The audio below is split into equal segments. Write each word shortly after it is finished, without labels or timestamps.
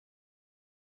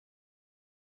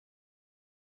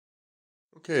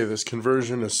Okay, this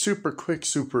conversion is super quick,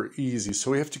 super easy. So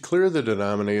we have to clear the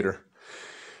denominator.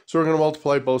 So we're going to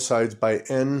multiply both sides by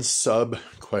n sub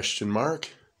question mark.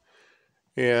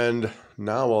 And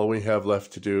now all we have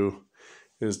left to do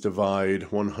is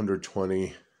divide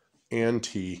 120 and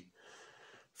t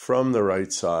from the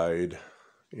right side.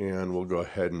 And we'll go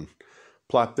ahead and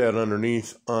plop that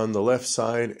underneath on the left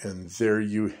side, and there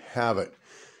you have it.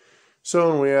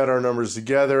 So when we add our numbers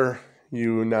together,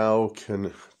 you now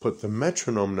can put the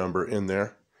metronome number in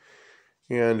there,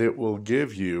 and it will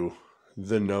give you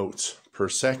the notes per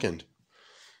second.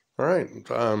 All right,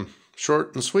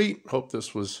 short and sweet. Hope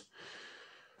this was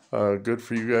good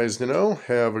for you guys to know.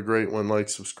 Have a great one. Like,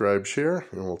 subscribe, share,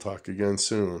 and we'll talk again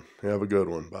soon. Have a good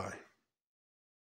one. Bye.